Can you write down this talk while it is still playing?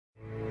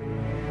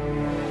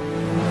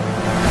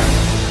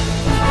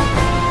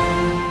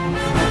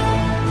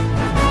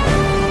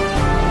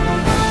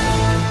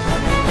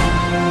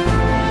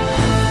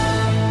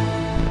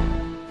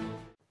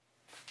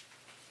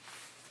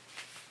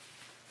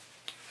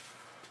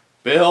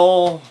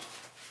Bill.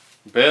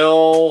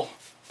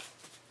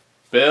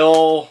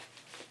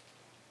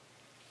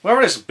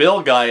 Whoever this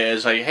Bill guy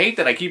is, I hate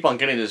that I keep on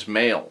getting this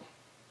mail.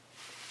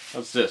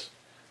 What's this?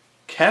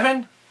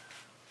 Kevin?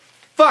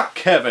 Fuck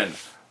Kevin!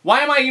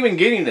 Why am I even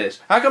getting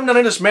this? How come none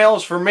of this mail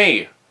is for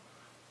me?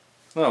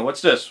 Oh,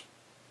 what's this?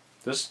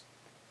 This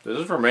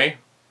is for me.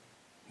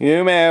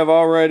 You may have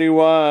already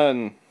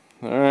won.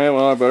 Alright,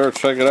 well I better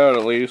check it out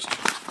at least.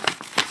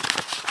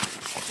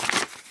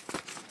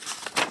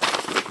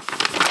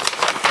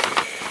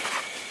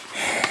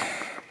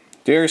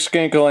 Dear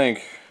Skinkalink,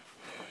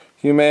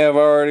 you may have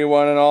already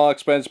won an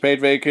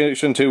all-expense-paid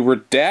vacation to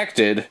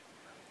Redacted.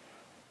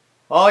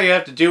 All you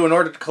have to do in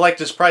order to collect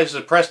this prize is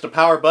to press the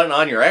power button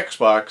on your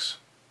Xbox.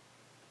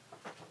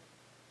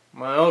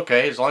 Well,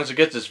 okay, as long as it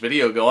gets this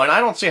video going, I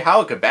don't see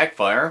how it could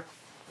backfire.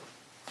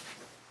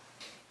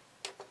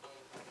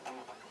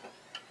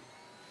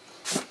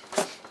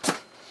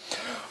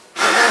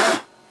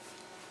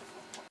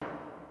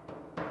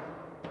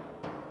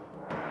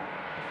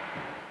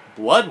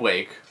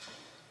 Bloodwake?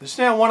 Isn't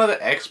that one of the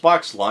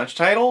Xbox launch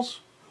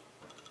titles?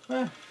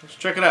 Let's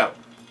check it out.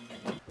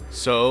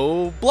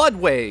 So,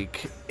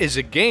 Bloodwake is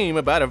a game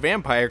about a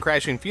vampire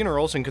crashing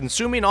funerals and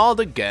consuming all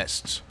the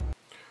guests.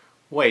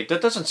 Wait,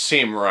 that doesn't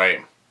seem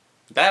right.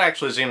 That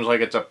actually seems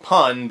like it's a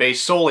pun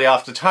based solely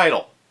off the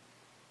title.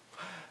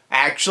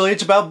 Actually,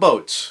 it's about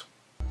boats.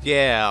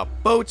 Yeah,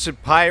 boats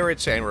and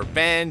pirates and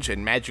revenge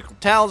and magical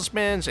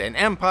talismans and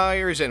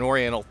empires and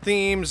oriental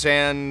themes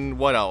and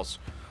what else?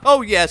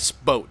 Oh yes,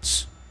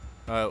 boats.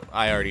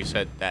 I already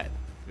said that.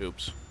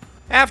 Oops.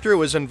 After it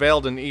was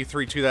unveiled in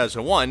E3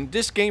 2001,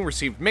 this game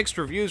received mixed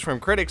reviews from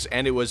critics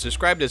and it was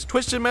described as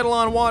Twisted Metal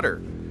on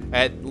water.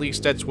 At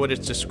least that's what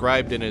it's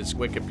described in its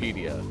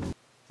Wikipedia.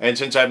 And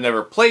since I've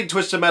never played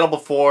Twisted Metal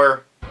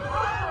before,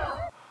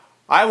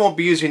 I won't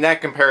be using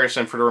that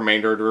comparison for the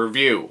remainder of the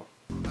review.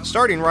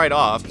 Starting right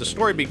off, the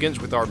story begins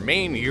with our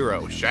main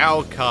hero,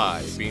 Shao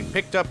Kai, being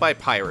picked up by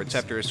pirates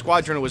after his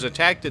squadron was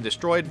attacked and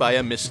destroyed by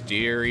a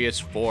mysterious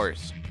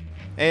force.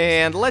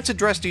 And let's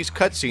address these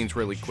cutscenes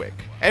really quick.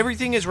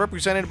 Everything is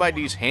represented by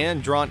these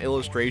hand-drawn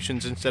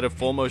illustrations instead of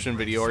full-motion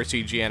video or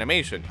CG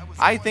animation.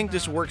 I think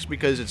this works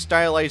because it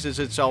stylizes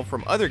itself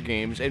from other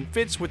games and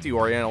fits with the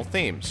Oriental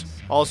themes.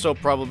 Also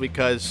probably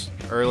because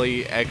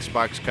early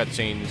Xbox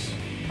cutscenes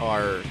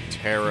are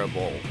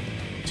terrible.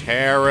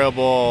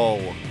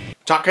 Terrible.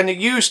 Talking to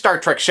you, Star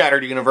Trek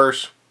Shattered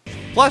Universe.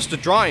 Plus, the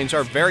drawings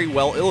are very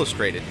well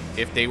illustrated.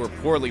 If they were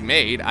poorly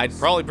made, I'd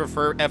probably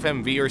prefer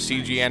FMV or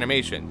CG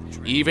animation,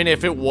 even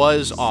if it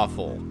was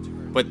awful.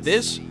 But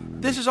this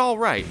is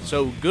alright,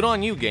 so good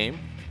on you, game.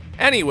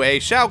 Anyway,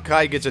 Shao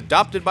Kai gets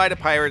adopted by the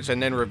pirates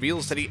and then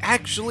reveals that he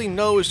actually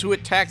knows who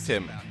attacked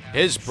him.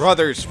 His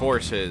brother's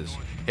forces.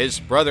 His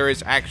brother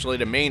is actually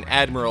the main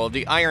admiral of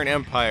the Iron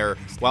Empire,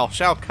 while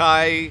Shao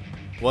Kai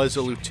was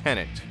a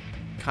lieutenant.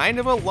 Kind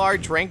of a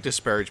large rank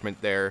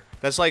disparagement there.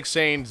 That's like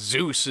saying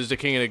Zeus is the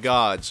king of the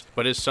gods,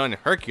 but his son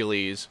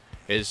Hercules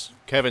is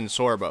Kevin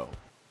Sorbo.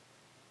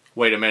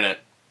 Wait a minute.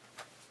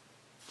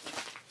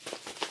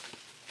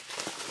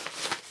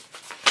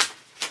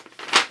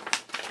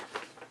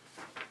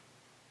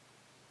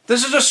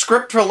 This is a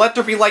script for Let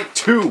There Be Light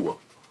 2.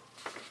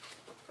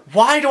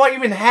 Why do I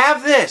even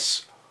have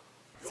this?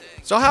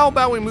 So how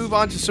about we move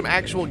on to some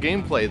actual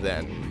gameplay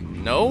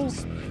then? No?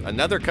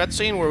 Another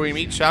cutscene where we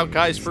meet Shao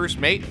Kai's first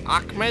mate,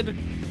 Ahmed?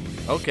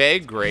 Okay,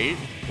 great.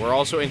 We're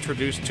also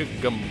introduced to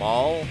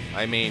Gamal,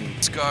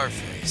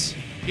 Scarface.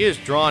 He is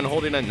drawn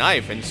holding a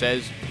knife and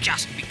says,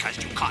 "Just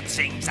because you caught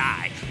Sing's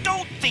eye,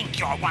 don't think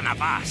you're one of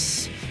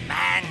us.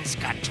 Man's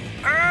got to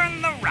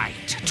earn the right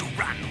to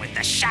run with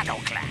the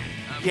Shadow Clan."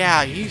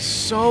 yeah, he's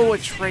so a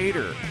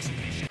traitor.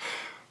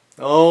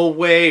 Oh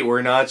wait,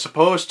 we're not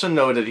supposed to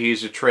know that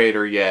he's a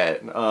traitor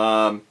yet.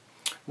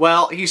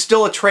 Well, he's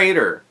still a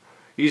traitor.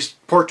 He's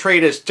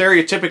portrayed as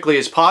stereotypically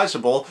as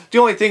possible. The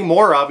only thing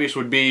more obvious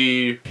would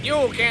be...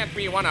 You can't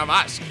be one of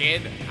us,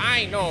 kid.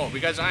 I know,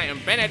 because I am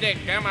Benedict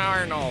M.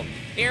 Arnold.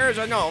 Here's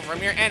a note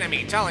from your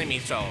enemy telling me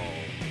so.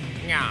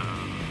 Yeah.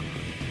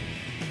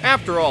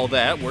 After all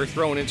that, we're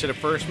thrown into the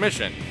first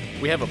mission.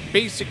 We have a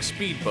basic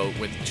speedboat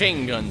with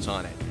chain guns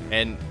on it.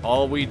 And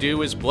all we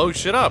do is blow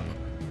shit up.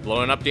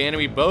 Blowing up the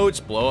enemy boats,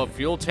 blow up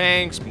fuel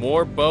tanks,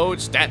 more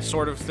boats, that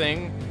sort of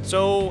thing.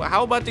 So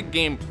how about the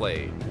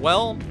gameplay?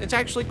 Well, it's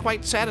actually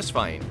quite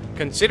satisfying.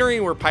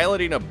 Considering we're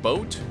piloting a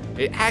boat,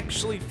 it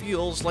actually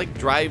feels like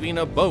driving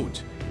a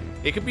boat.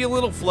 It could be a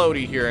little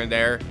floaty here and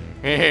there.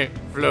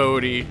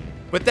 Floaty.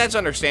 But that's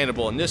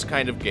understandable in this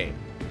kind of game.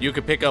 You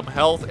can pick up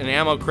health and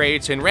ammo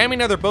crates, and ramming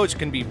other boats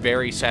can be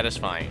very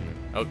satisfying.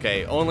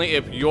 Okay, only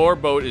if your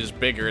boat is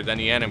bigger than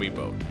the enemy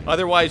boat.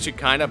 Otherwise, you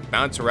kind of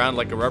bounce around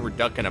like a rubber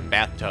duck in a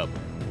bathtub.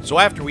 So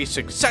after we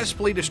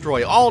successfully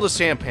destroy all the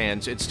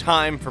sampans, it's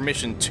time for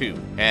Mission 2.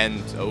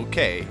 And,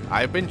 okay,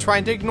 I've been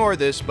trying to ignore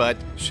this, but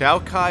Shao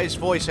Kai's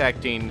voice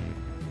acting,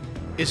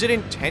 is it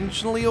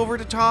intentionally over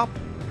the top?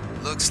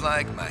 Looks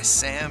like my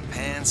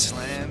sampan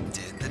slam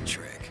did the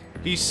trick.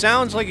 He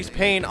sounds like he's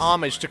paying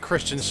homage to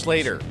Christian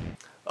Slater.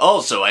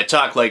 Also, I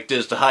talk like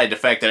this to hide the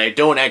fact that I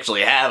don't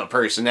actually have a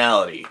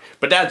personality,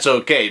 but that's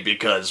okay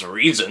because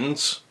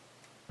reasons.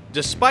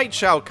 Despite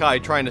Shao Kai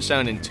trying to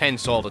sound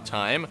intense all the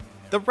time,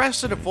 the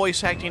rest of the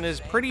voice acting is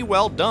pretty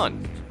well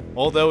done.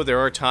 Although there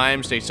are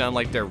times they sound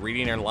like they're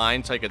reading their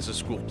lines like it's a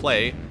school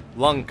play,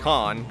 Lung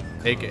Kan,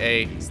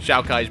 aka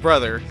Shao Kai's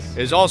brother,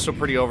 is also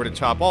pretty over the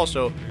top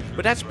also,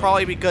 but that's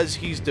probably because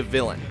he's the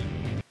villain.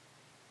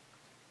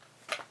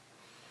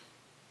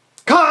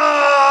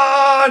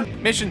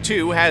 Kan! Mission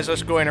 2 has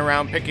us going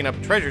around picking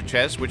up treasure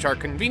chests which are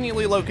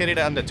conveniently located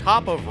on the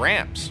top of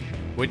ramps,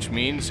 which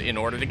means in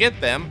order to get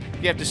them,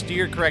 you have to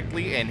steer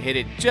correctly and hit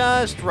it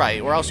just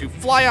right, or else you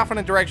fly off in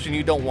a direction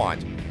you don't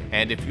want.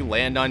 And if you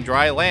land on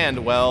dry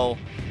land, well,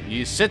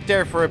 you sit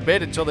there for a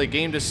bit until the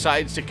game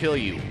decides to kill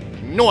you.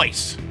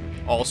 Nice!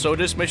 Also,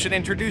 this mission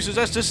introduces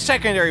us to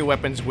secondary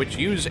weapons which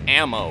use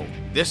ammo.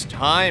 This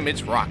time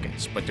it's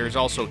rockets, but there's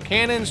also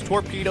cannons,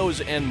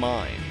 torpedoes, and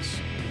mines.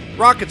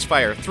 Rockets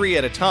fire 3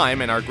 at a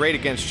time and are great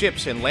against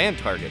ships and land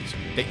targets.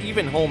 They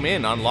even home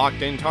in on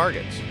locked-in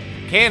targets.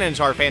 Cannons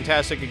are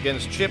fantastic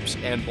against ships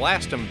and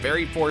blast them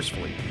very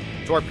forcefully.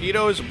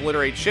 Torpedoes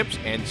obliterate ships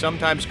and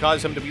sometimes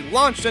cause them to be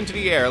launched into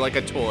the air like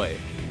a toy.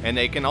 And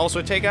they can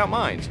also take out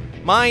mines.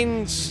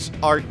 Mines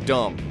are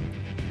dumb.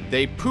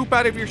 They poop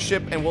out of your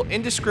ship and will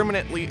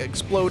indiscriminately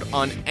explode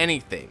on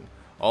anything.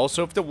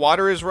 Also, if the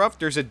water is rough,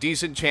 there's a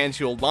decent chance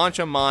you'll launch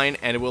a mine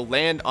and it will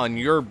land on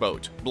your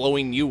boat,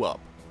 blowing you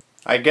up.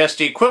 I guess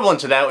the equivalent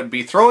to that would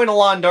be throwing a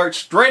lawn dart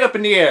straight up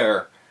in the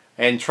air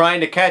and trying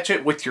to catch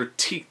it with your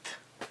teeth.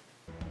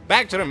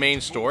 Back to the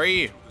main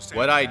story.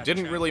 What I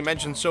didn't really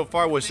mention so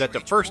far was that the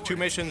first 2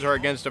 missions are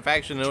against a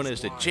faction known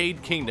as the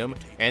Jade Kingdom,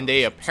 and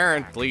they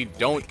apparently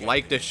don't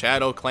like the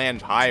Shadow Clan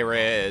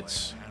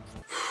pirates.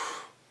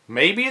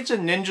 Maybe it's a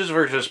ninjas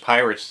versus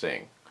pirates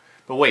thing.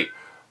 But wait,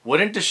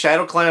 wouldn't the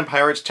Shadow Clan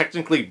pirates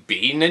technically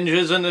be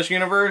ninjas in this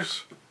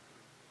universe?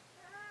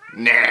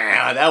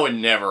 Nah, that would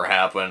never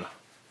happen.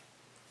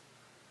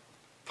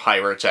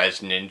 Pirates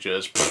as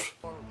ninjas. Pfft.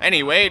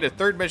 Anyway, the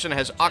 3rd mission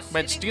has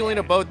Ahmed stealing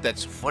a boat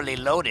that's Fully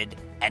loaded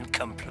and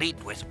complete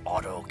with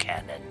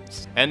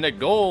autocannons. and the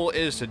goal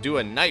is to do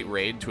a night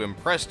raid to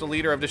impress the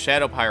leader of the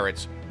Shadow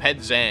Pirates, Ped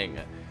Zhang.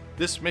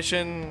 This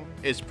mission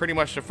is pretty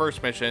much the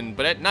first mission,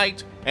 but at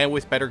night and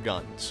with better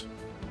guns.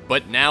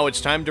 But now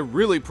it's time to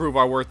really prove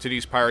our worth to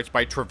these pirates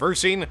by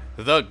traversing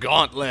the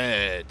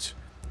gauntlet.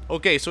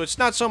 Okay, so it's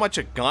not so much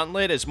a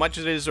gauntlet as much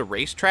as it is a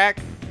racetrack.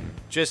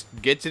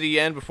 Just get to the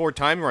end before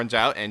time runs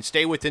out and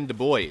stay within the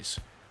boys.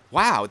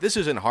 Wow, this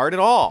isn't hard at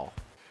all.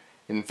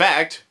 In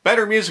fact,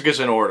 better music is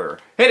in order.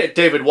 Hit it,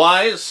 David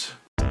Wise!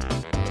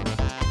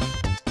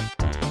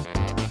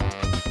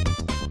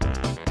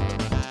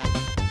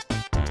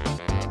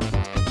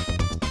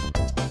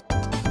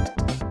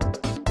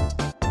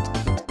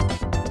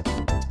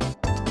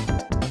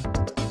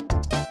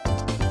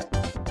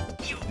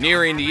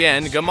 Nearing the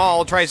end,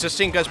 Gamal tries to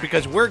sink us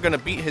because we're gonna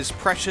beat his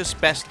precious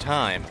best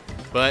time.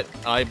 But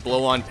I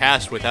blow on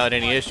past without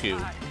any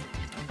issue.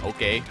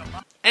 Okay.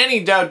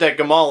 Any doubt that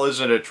Gamal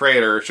isn't a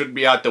traitor should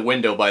be out the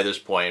window by this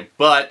point,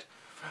 but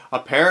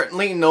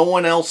apparently no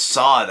one else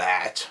saw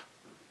that.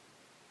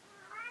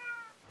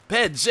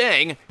 Ped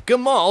Zhang,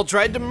 Gamal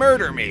tried to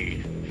murder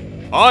me.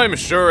 I'm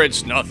sure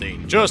it's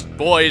nothing, just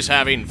boys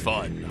having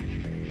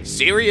fun.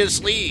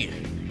 Seriously?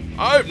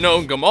 I've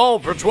known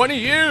Gamal for 20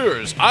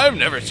 years. I've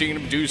never seen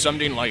him do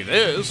something like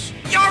this.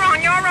 You're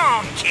on your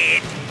own,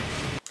 kid.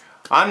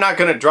 I'm not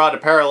gonna draw the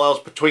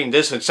parallels between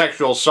this and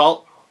sexual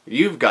assault.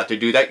 You've got to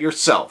do that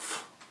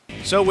yourself.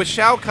 So with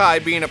Shao Kai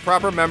being a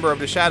proper member of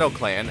the Shadow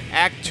Clan,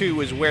 Act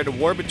 2 is where the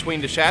war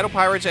between the Shadow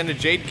Pirates and the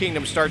Jade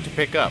Kingdom start to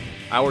pick up.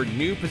 Our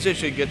new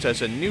position gets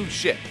us a new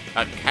ship,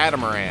 a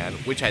catamaran,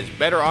 which has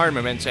better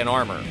armaments and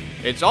armor.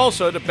 It's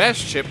also the best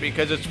ship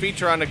because it's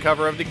featured on the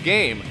cover of the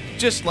game,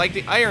 just like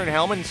the Iron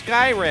Helm in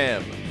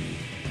Skyrim.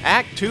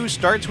 Act 2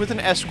 starts with an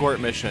escort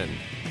mission.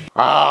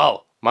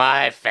 Oh,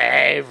 my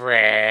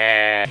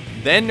favorite!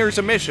 Then there's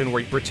a mission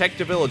where you protect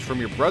the village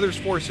from your brother's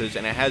forces,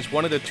 and it has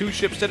one of the 2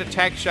 ships that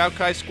attacked Shao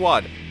Kai's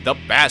squad, the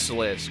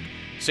Basilisk.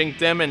 Sink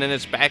them and then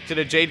it's back to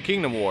the Jade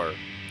Kingdom War.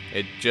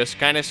 It just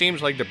kinda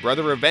seems like the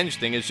brother revenge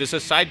thing is just a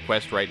side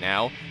quest right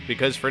now,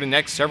 because for the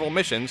next several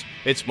missions,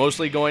 it's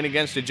mostly going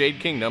against the Jade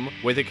Kingdom,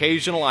 with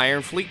occasional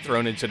Iron Fleet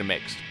thrown into the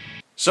mix.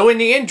 So in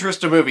the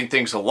interest of moving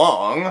things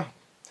along,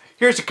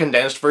 here's a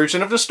condensed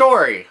version of the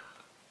story.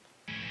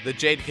 The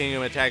Jade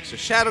Kingdom attacks the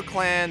Shadow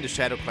Clan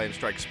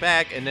strikes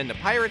back, and then the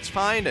pirates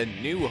find a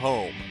new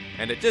home.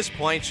 And at this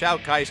point, Shao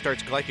Kai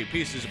starts collecting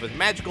pieces of his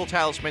magical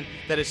talisman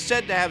that is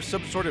said to have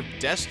some sort of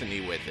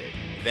destiny with it.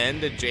 Then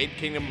the Jade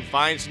Kingdom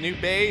finds a new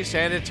base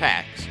and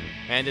attacks.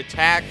 And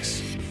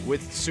attacks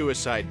with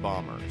suicide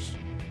bombers.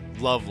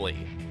 Lovely.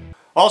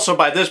 Also,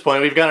 by this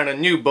point, we've gotten a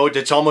new boat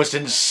that's almost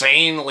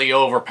insanely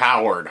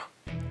overpowered.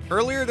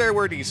 Earlier there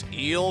were these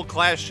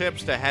Eel-class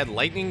ships that had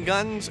lightning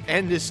guns,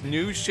 and this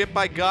new ship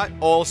I got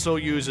also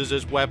uses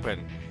this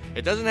weapon.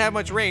 It doesn't have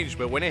much range,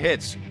 but when it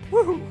hits,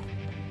 woohoo!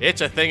 It's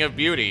a thing of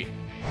beauty.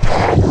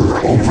 Power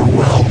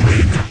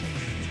overwhelming.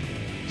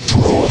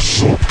 Throw a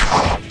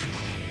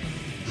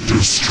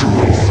Destroy.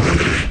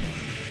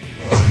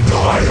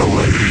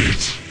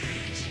 Annihilate.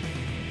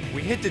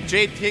 We hit the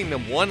Jade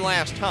Kingdom one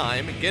last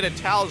time, get a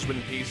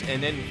talisman piece,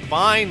 and then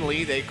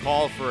finally they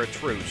call for a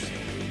truce,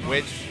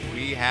 which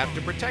we have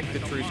to protect the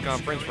truce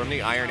conference from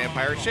the Iron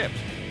Empire ships,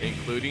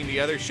 including the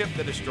other ship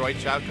that destroyed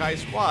Shao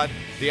Kai's squad,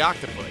 the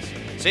Octopus.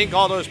 Sink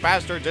all those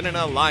bastards and an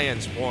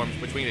alliance forms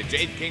between the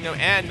Jade Kingdom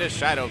and the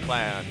Shadow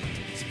Clan.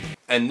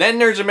 And then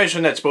there's a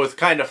mission that's both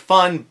kind of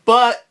fun,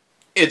 but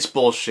it's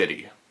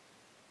bullshitty.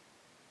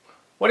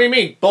 What do you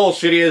mean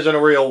bullshitty isn't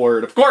a real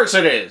word? Of course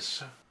it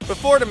is!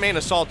 Before the main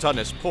assault on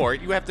this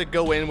port, you have to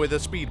go in with a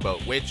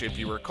speedboat, which, if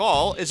you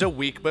recall, is a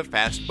weak but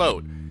fast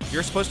boat.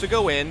 You're supposed to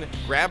go in,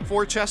 grab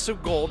 4 chests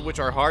of gold, which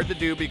are hard to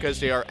do because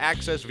they are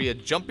accessed via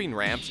jumping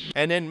ramps,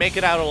 and then make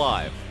it out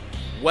alive.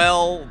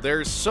 Well,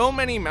 there's so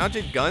many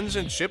mounted guns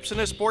and ships in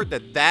this port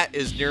that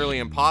is nearly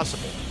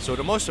impossible. So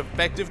the most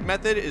effective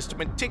method is to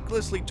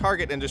meticulously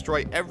target and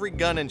destroy every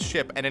gun and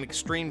ship at an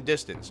extreme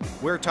distance.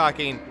 We're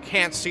talking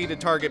can't see the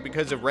target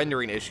because of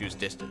rendering issues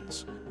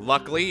distance.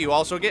 Luckily, you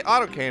also get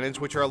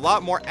autocannons, which are a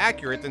lot more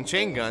accurate than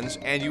chain guns,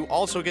 and you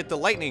also get the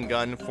lightning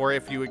gun for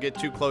if you would get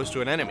too close to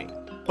an enemy.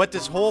 But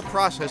this whole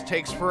process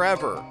takes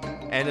forever,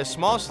 and a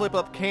small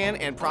slip-up can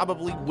and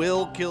probably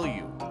will kill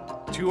you.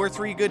 2 or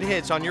 3 good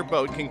hits on your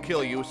boat can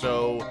kill you,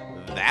 so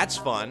that's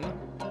fun.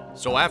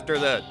 So after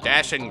the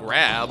dash and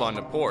grab on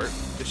the port,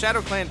 the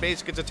Shadow Clan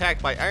base gets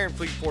attacked by Iron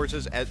Fleet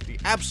forces at the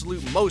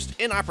absolute most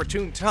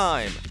inopportune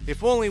time.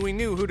 If only we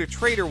knew who the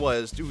traitor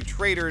was who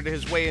traitored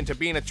his way into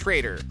being a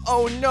traitor.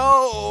 Oh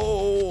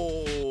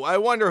no! I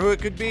wonder who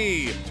it could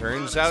be.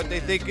 Turns out they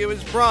think it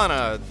was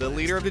Brana, the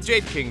leader of the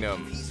Jade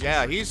Kingdom.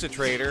 Yeah, he's the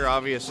traitor,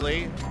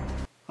 obviously.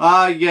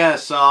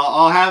 Yes,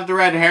 I'll have the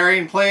red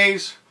herring,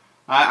 please.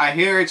 I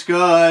hear it's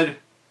good.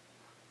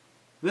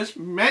 This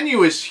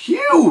menu is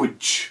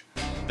huge!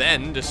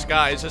 Then,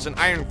 disguised as an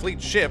Iron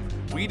Fleet ship,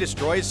 we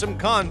destroy some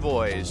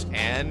convoys,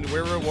 and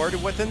we're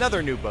rewarded with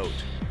another new boat.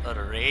 A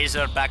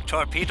Razorback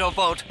torpedo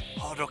boat,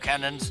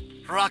 autocannons,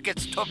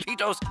 rockets,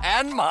 torpedoes,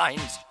 and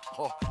mines.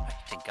 Oh, I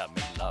think I'm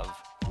in love.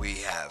 We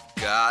have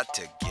got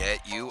to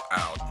get you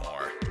out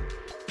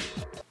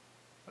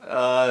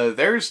more.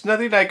 There's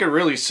nothing I could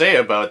really say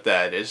about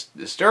that. Is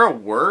there a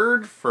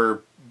word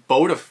for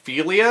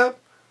boatophilia?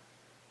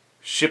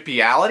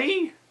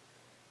 Shipiality?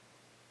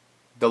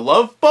 The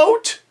love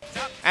boat?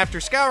 After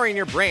scouring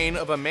your brain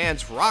of a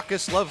man's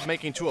raucous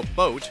lovemaking to a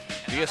boat,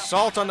 the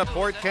assault on the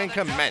port can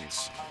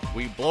commence.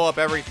 We blow up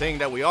everything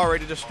that we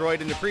already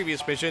destroyed in the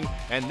previous mission,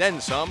 and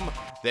then some,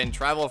 then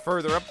travel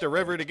further up the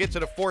river to get to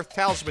the 4th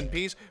talisman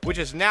piece, which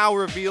is now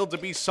revealed to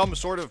be some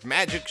sort of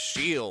magic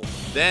shield.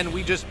 Then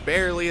we just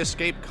barely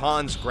escape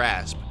Khan's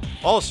grasp.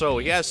 Also,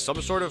 he has some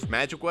sort of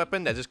magic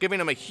weapon that is giving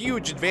him a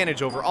huge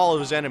advantage over all of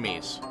his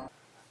enemies.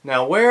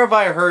 Now, where have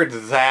I heard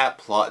that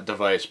plot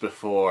device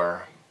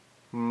before?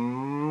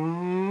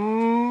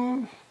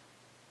 And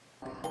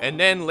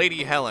then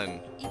Lady Helen.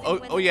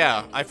 Oh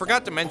yeah, I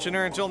forgot to mention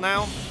her until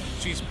now.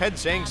 She's Ped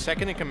Zhang's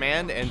second in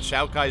command and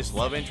Shao Kai's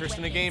love interest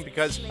in the game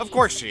because, of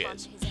course she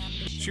is.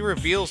 She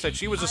reveals that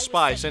she was a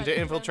spy sent to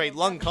infiltrate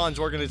Lung Khan's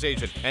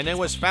organization and then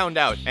was found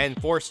out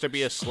and forced to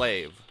be a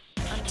slave.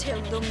 Until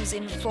Lung's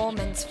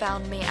informants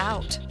found me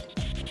out.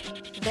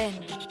 Then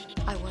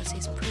I was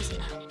his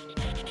prisoner.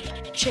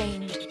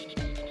 Chained,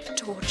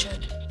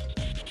 tortured,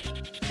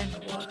 and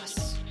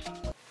worse.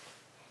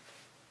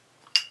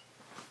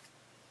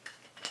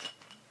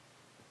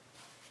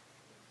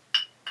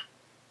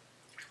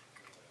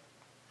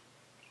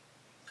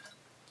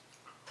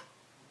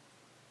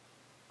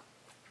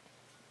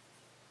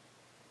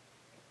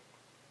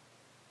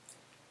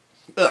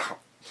 Ugh.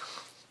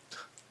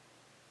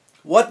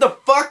 What the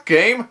fuck,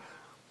 game?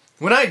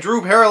 When I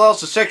drew parallels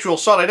to sexual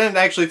assault, I didn't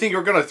actually think you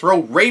were gonna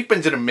throw rape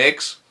into the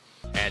mix.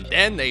 And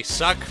then they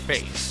suck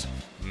face.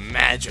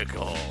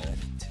 Magical.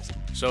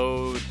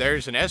 So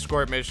there's an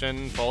escort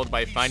mission, followed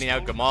by finding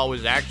out Gamal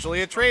was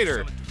actually a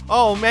traitor.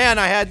 Oh man,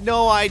 I had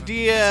no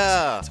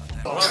idea!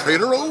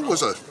 Traitoro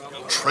was a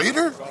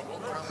traitor?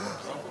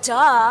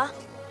 Duh.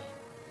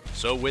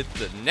 So with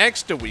the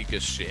next to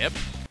weakest ship,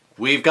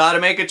 we've got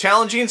to make it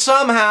challenging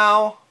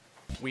somehow.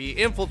 We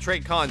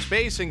infiltrate Khan's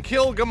base and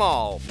kill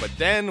Gamal, but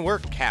then we're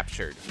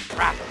captured.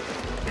 Crap!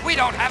 We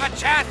don't have a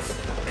chance!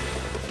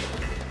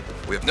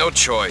 We have no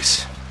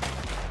choice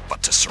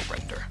but to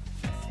surrender.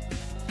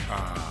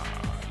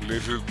 Ah,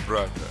 little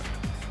brother.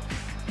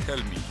 Tell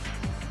me,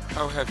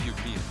 how have you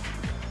been?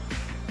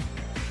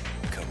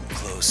 Come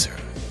closer.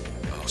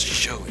 I'll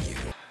show you.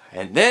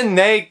 And then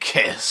they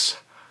kiss.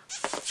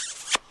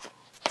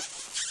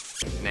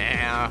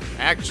 Nah,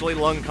 actually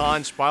Lung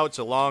Khan spouts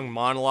a long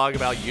monologue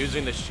about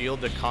using the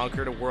shield to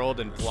conquer the world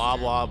and blah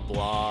blah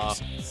blah.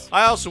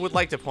 I also would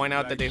like to point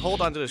out that they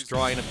hold onto this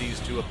drawing of these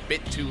two a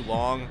bit too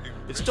long.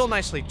 It's still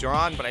nicely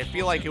drawn, but I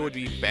feel like it would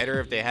be better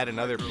if they had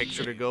another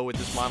picture to go with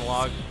this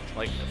monologue,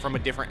 like from a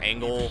different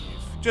angle.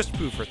 Just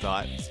food for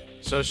thought.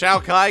 So Shao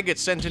Kai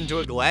gets sent into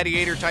a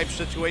gladiator type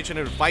situation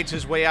and fights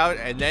his way out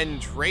and then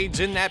trades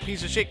in that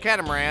piece of shit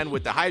catamaran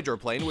with the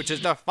hydroplane, which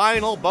is the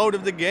final boat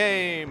of the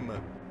game.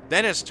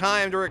 Then it's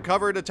time to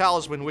recover the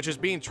talisman, which is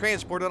being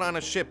transported on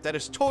a ship that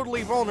is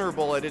totally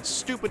vulnerable, and it's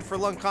stupid for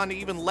Lung Khan to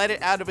even let it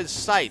out of his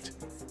sight.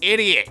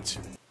 Idiot!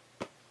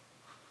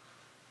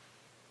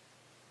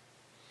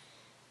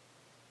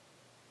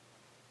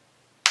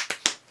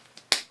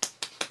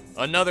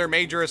 Another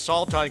major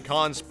assault on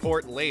Khan's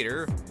port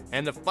later,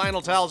 and the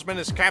final talisman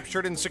is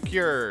captured and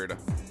secured.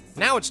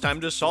 Now it's time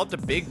to assault the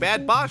big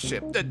bad boss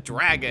ship, the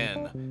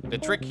Dragon. The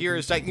trick here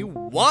is that you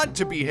want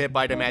to be hit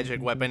by the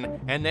magic weapon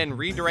and then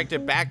redirect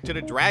it back to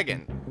the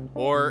Dragon.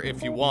 Or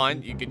if you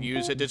want, you could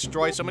use it to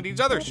destroy some of these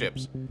other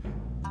ships.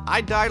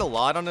 I died a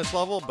lot on this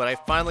level, but I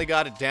finally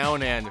got it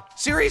down and...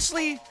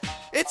 Seriously?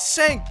 It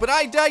sank, but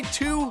I died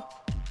too?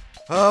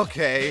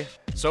 Okay.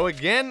 So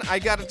again, I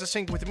got it to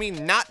sync with me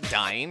not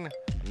dying.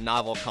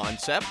 Novel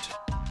concept.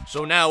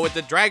 So now with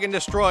the Dragon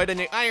destroyed and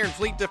the Iron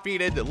Fleet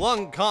defeated,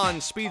 Lung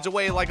Khan speeds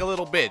away like a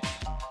little bitch.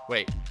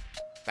 Wait,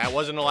 that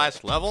wasn't the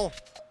last level?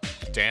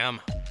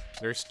 Damn,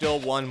 there's still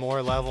one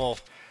more level.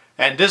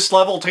 And this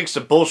level takes the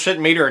bullshit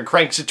meter and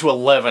cranks it to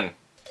 11.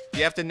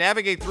 You have to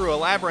navigate through a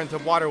labyrinth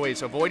of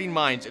waterways, avoiding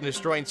mines and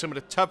destroying some of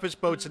the toughest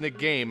boats in the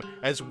game,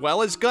 as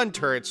well as gun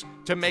turrets,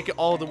 to make it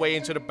all the way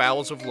into the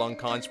bowels of Lung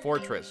Khan's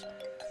fortress.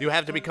 You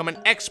have to become an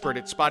expert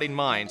at spotting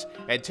mines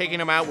and taking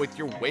them out with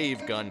your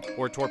wave gun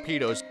or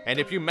torpedoes, and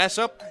if you mess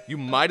up, you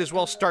might as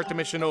well start the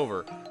mission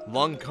over.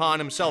 Lung Khan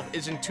himself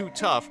isn't too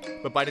tough,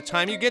 but by the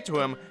time you get to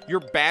him, you're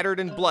battered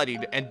and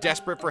bloodied and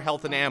desperate for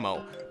health and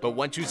ammo. But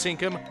once you sink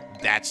him,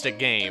 that's the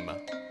game.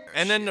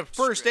 And then the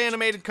first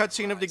animated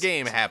cutscene of the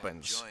game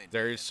happens.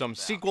 There's some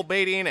sequel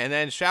baiting, and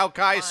then Shao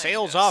Kai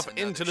sails off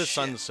into the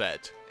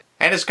sunset.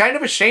 And it's kind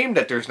of a shame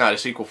that there's not a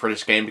sequel for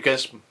this game,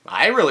 because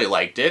I really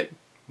liked it.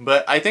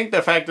 But I think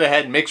the fact that it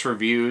had mixed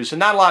reviews, and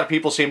not a lot of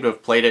people seem to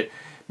have played it,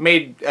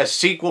 made a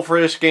sequel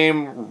for this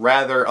game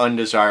rather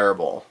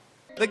undesirable.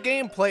 The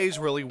game plays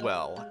really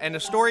well, and the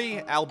story,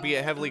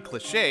 albeit heavily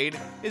cliched,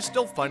 is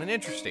still fun and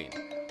interesting.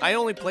 I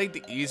only played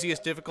the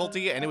easiest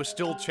difficulty, and it was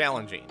still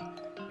challenging.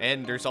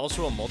 And there's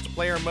also a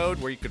multiplayer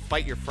mode where you could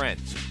fight your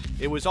friends.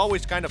 It was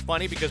always kind of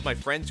funny because my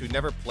friends who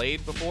never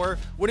played before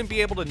wouldn't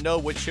be able to know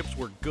which ships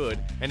were good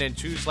and then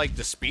choose like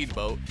the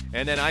speedboat,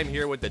 and then I'm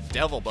here with the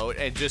devil boat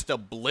and just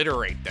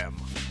obliterate them.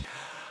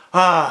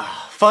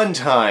 Ah, fun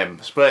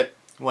times. But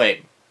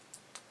wait,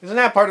 isn't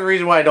that part of the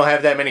reason why I don't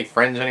have that many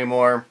friends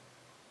anymore?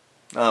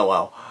 Oh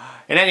well.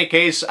 In any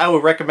case, I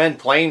would recommend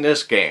playing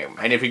this game,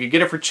 and if you could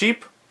get it for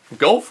cheap,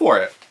 go for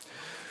it.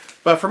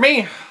 But for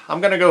me, I'm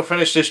gonna go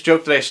finish this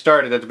joke that I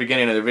started at the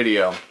beginning of the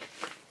video.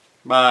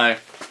 Bye.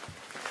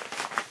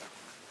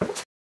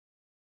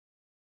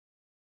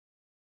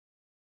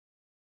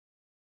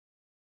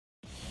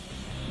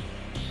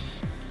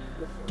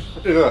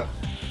 Ugh.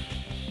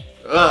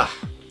 Ugh.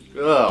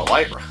 Ugh.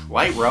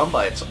 White rum,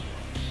 but it's...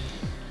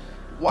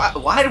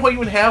 Why do I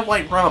even have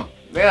white rum?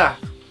 Yeah.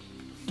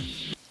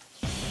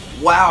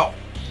 Wow.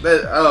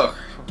 Oh.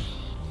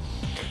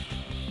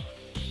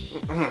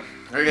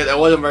 Okay, that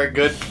wasn't very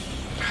good.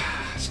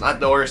 It's not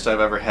the worst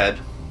I've ever had.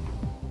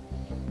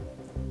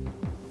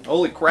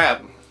 Holy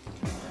crap.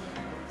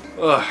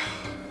 Ugh.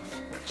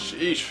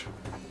 Sheesh.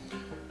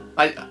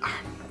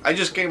 I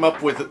just came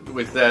up with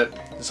that.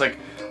 It's like,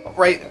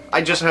 right,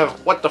 I just have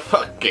what the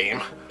fuck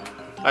game.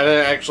 I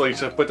didn't actually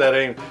put that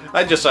in.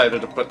 I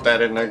decided to put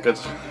that in there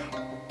because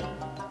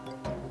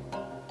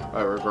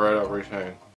I regret everything.